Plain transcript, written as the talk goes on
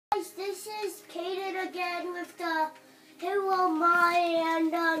this is Caiden again with the Halo mod,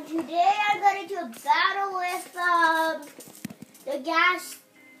 and today I'm going to do a battle with the gases,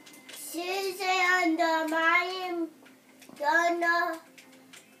 and I am gonna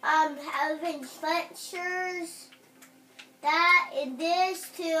have Spencer's that and this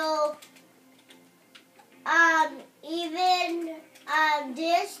to even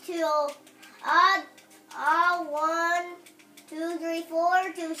this to all 1, 2, 3,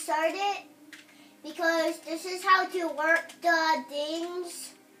 4 to start it, because this is how to work the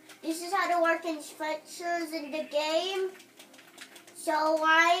things. This is how to work in Spencer's in the game. So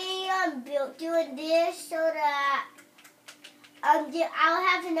I am doing this so that I'll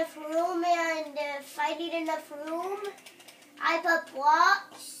have enough room, and if I need enough room, I put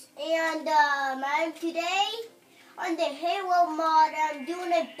blocks. And I'm today on the Halo mod. I'm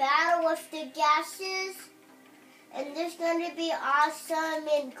doing a battle with the gases, and this is going to be awesome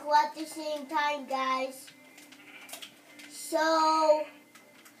and cool at the same time, guys. So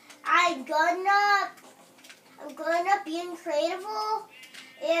I'm gonna be in creative,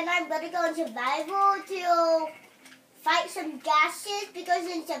 and I'm gonna go in survival to fight some gases, because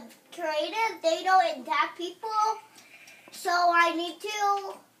in some creative they don't attack people. So I need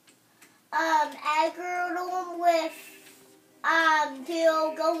to aggro them with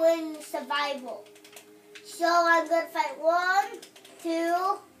to go in survival. So I'm gonna fight 1,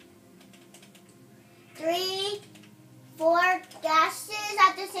 2, 3, 4 gases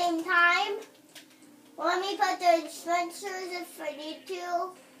at the same time. Let me put the Spencers if I need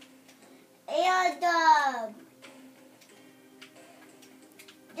to. And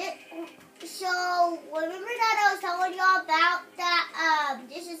so remember that I was telling y'all about that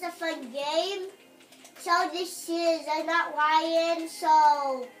this is a fun game. So this is, I'm not lying.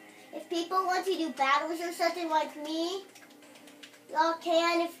 So if people want to do battles or something like me, y'all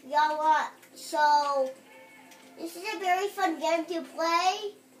can if y'all want. So this is a very fun game to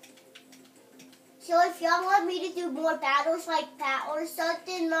play. So if y'all want me to do more battles like that or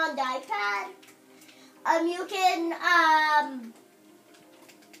something on the iPad, you can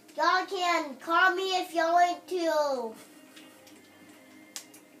y'all can call me if y'all want to.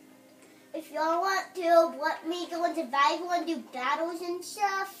 If y'all want to let me go into survival and do battles and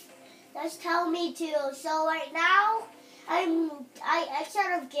stuff, just tell me to. So right now, I X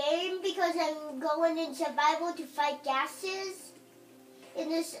out of game because I'm going in survival to fight gases. And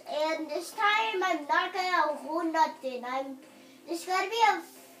this time I'm not gonna hold nothing. This gonna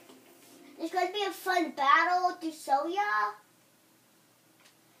be a fun battle to show y'all.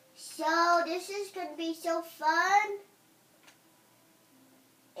 So this is gonna be so fun.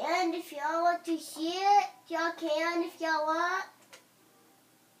 And if y'all want to see it, y'all can if y'all want.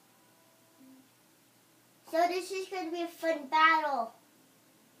 So this is going to be a fun battle.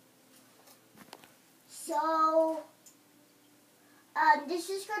 So, this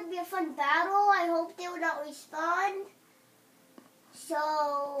is going to be a fun battle. I hope they will not respond.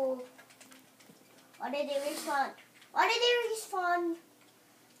 So, why did they respond? Why did they respond?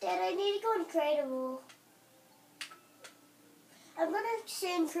 Dad, I need to go in creative. I'm going to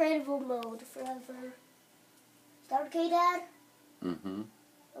stay in creative mode forever. Is that okay, Dad? Mm-hmm.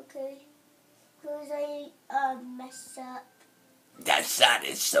 Okay. Because I messed up. That sun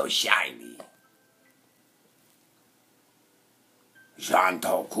is so shiny.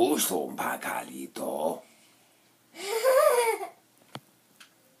 Janto kusum pakalito.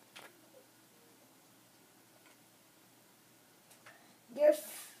 You're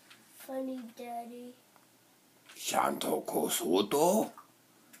funny, Daddy. Janto kusuto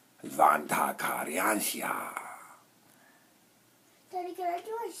vanta kariansia. Daddy, can I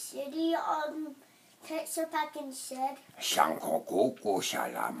do a city texture pack instead? Shanko koko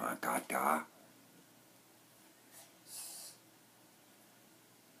shalama kata.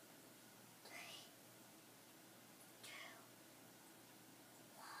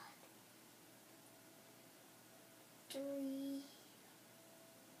 3,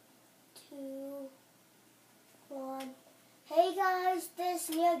 2, 1. Hey guys, this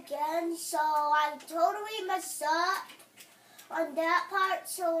is me again. So I totally messed up on that part.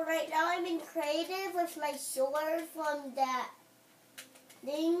 So right now I'm in creative with my sword from that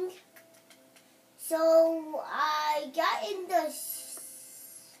thing. So I got in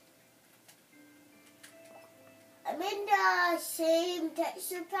I'm in the same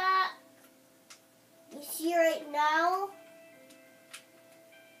texture pack you see right now.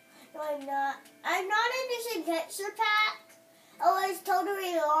 No, I'm not. I'm not in the same texture pack. Oh, it's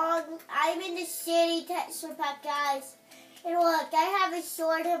totally wrong. I'm in the city texture pack, guys. And look, I have a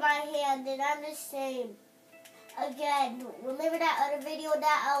sword in my hand, and I'm the same. Again, remember that other video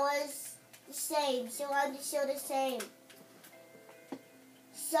that I was the same. So I'm just still the same.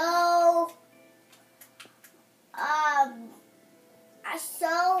 So I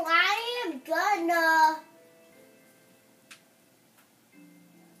am gonna.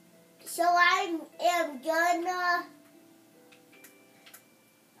 So I am gonna.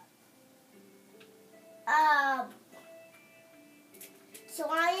 So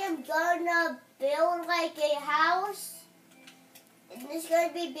I am gonna build like a house. And it's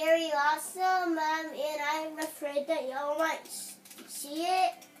gonna be very awesome. And I'm afraid that y'all might see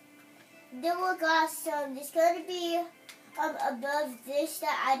it. They look awesome. It's gonna be above this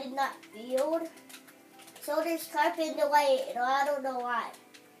that I did not build. So there's carpet in the way. And I don't know why.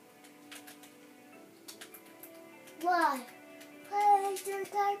 Why? Why is there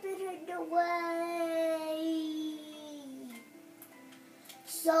carpet in the way?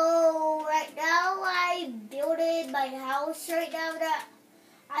 So right now I'm building my house right now that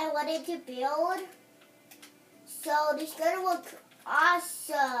I wanted to build. So this is gonna look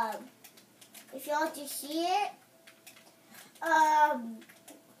awesome. If you want to see it,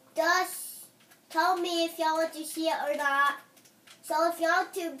 just tell me if y'all want to see it or not. So if y'all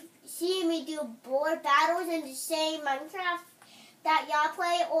want to see me do more battles in the same MineCraft that y'all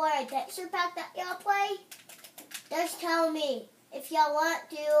play or a texture pack that y'all play, just tell me. If y'all want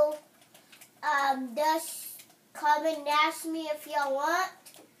to, just come and ask me if y'all want.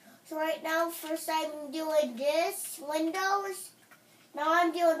 So right now, first I'm doing this, windows. Now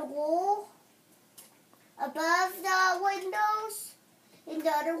I'm doing wool above the windows in the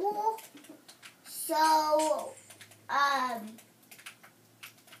other wool. So,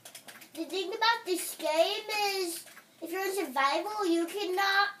 the thing about this game is, if you're in survival, you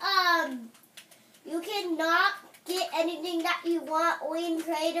cannot get anything that you want or in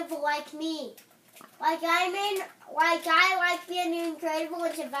creative like me. I like being in creative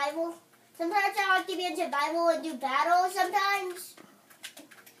and survival. Sometimes I like to be in survival and do battles sometimes.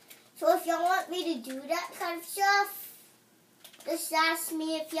 So if y'all want me to do that kind of stuff, just ask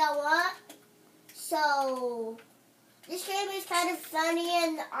me if y'all want. So this game is kind of funny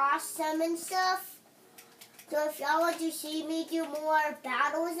and awesome and stuff. So if y'all want to see me do more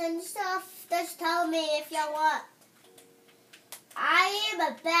battles and stuff, just tell me if y'all want. I am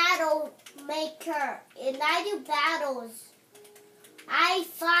a battle maker, and I do battles. I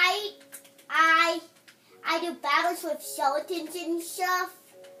fight. I do battles with skeletons and stuff,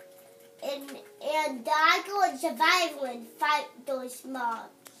 and I go in survival and fight those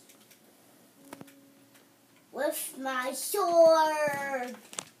mobs with my sword.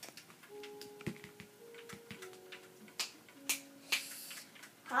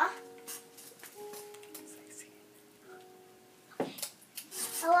 Huh?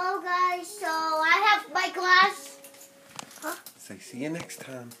 Hello guys, so I have my glass. Huh? Say see you next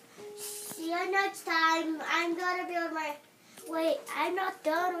time. See you next time. I'm gonna build my... Wait, I'm not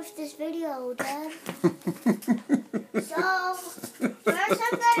done with this video, Dad. So, first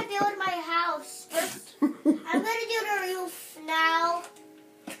I'm gonna build my house. First, I'm gonna do the roof now.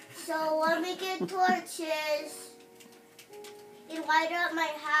 So let me get torches and light up my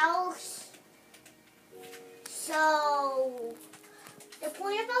house. So... The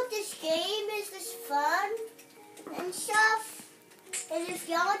point about this game is this fun and stuff. And if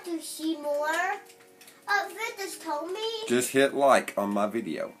y'all want to see more of it, just tell me. Just hit like on my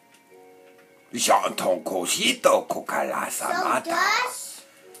video. So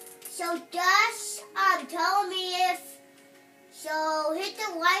just tell me if. So hit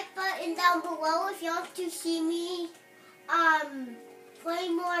the like button down below if you want to see me play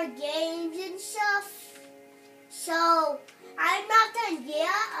more games and stuff. So I'm not done yet.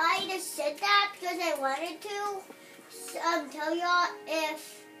 I just said that because I wanted to tell y'all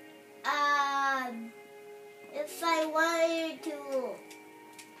if I wanted to.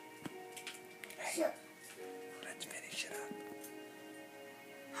 So, let's finish it up.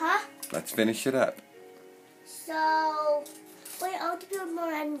 Huh? Let's finish it up. So wait, I want to build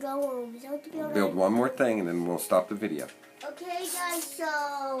more and golems. I want to build one more thing and then we'll stop the video. Okay, guys,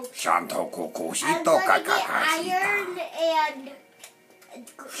 so I'm gonna get iron and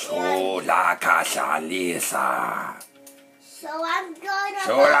so I'm gonna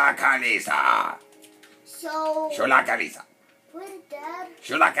quit it, Dad.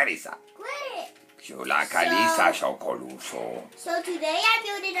 Quit it. So today I'm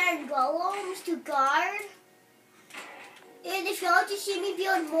building iron golems to guard. And if you want to see me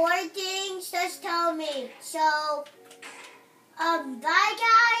build more things, just tell me. So bye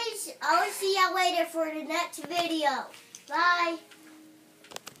guys. I'll see y'all later for the next video. Bye.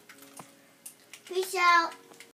 Peace out.